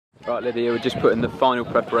Right, Lydia, we're just putting the final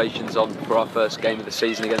preparations on for our first game of the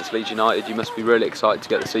season against Leeds United. You must be really excited to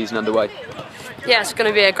get the season underway. Yeah, it's going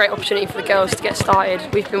to be a great opportunity for the girls to get started.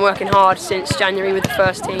 We've been working hard since January with the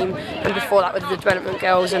first team and before that with the development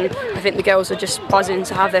girls, and I think the girls are just buzzing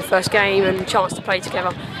to have their first game and chance to play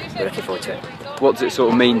together. We're looking forward to it. What does it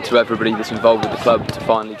sort of mean to everybody that's involved with the club to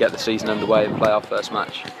finally get the season underway and play our first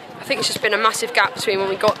match? I think it's just been a massive gap between when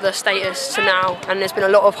we got the status to now, and there's been a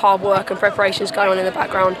lot of hard work and preparations going on in the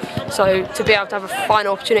background. So to be able to have a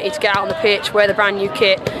final opportunity to get out on the pitch, wear the brand new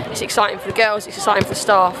kit, it's exciting for the girls, it's exciting for the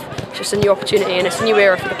staff. It's just a new opportunity and it's a new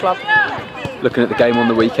era for the club. Looking at the game on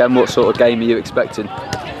the weekend, what sort of game are you expecting?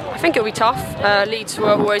 I think it'll be tough. Leeds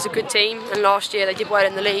were always a good team, and last year they did well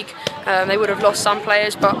in the league. They would have lost some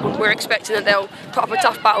players, but we're expecting that they'll put up a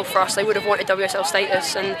tough battle for us. They would have wanted WSL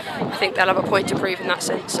status, and I think they'll have a point to prove in that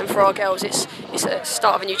sense. And for our girls, it's a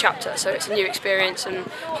start of a new chapter, so it's a new experience, and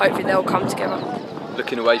hopefully they'll come together.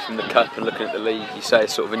 Looking away from the cup and looking at the league, you say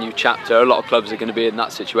it's sort of a new chapter. A lot of clubs are going to be in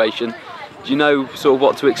that situation. Do you know sort of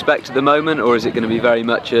what to expect at the moment, or is it going to be very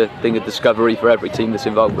much a thing of discovery for every team that's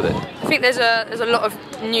involved with it? I think there's a lot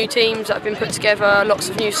of new teams that have been put together, lots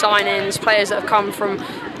of new signings, players that have come from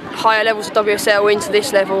higher levels of WSL into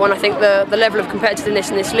this level, and I think the level of competitiveness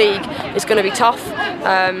in this league is going to be tough.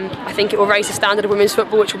 I think it will raise the standard of women's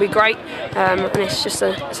football, which will be great, and it's just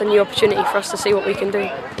a new opportunity for us to see what we can do.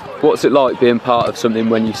 What's it like being part of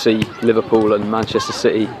something when you see Liverpool and Manchester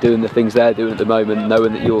City doing the things they're doing at the moment,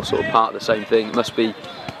 knowing that you're sort of part of the same thing? It must be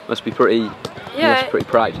pretty. Yeah, pretty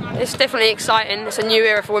proud. It's definitely exciting. It's a new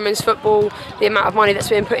era for women's football. The amount of money that's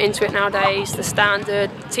being put into it nowadays, the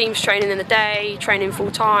standard, teams training in the day, training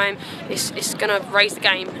full time. It's going to raise the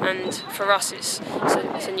game, and for us, it's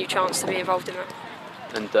a new chance to be involved in that.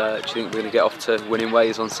 And do you think we're going to get off to winning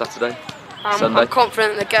ways on Saturday? I'm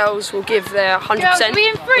confident that the girls will give their 100%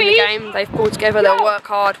 in the game. They've pulled together, they'll work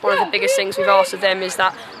hard. One of the biggest things we've asked of them is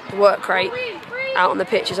that the work rate out on the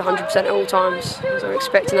pitch is 100% at all times. So we're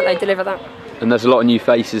expecting that they deliver that. And there's a lot of new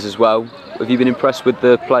faces as well. Have you been impressed with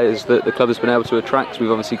the players that the club has been able to attract?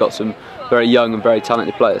 We've obviously got some very young and very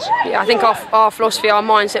talented players. Yeah, I think our philosophy, our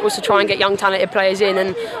mindset was to try and get young talented players in,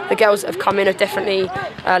 and the girls that have come in have definitely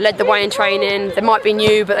led the way in training. They might be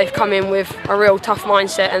new, but they've come in with a real tough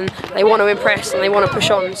mindset, and they want to impress and they want to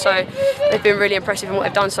push on. So they've been really impressive in what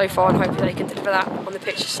they've done so far, and hopefully they can deliver that on the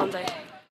pitch this Sunday.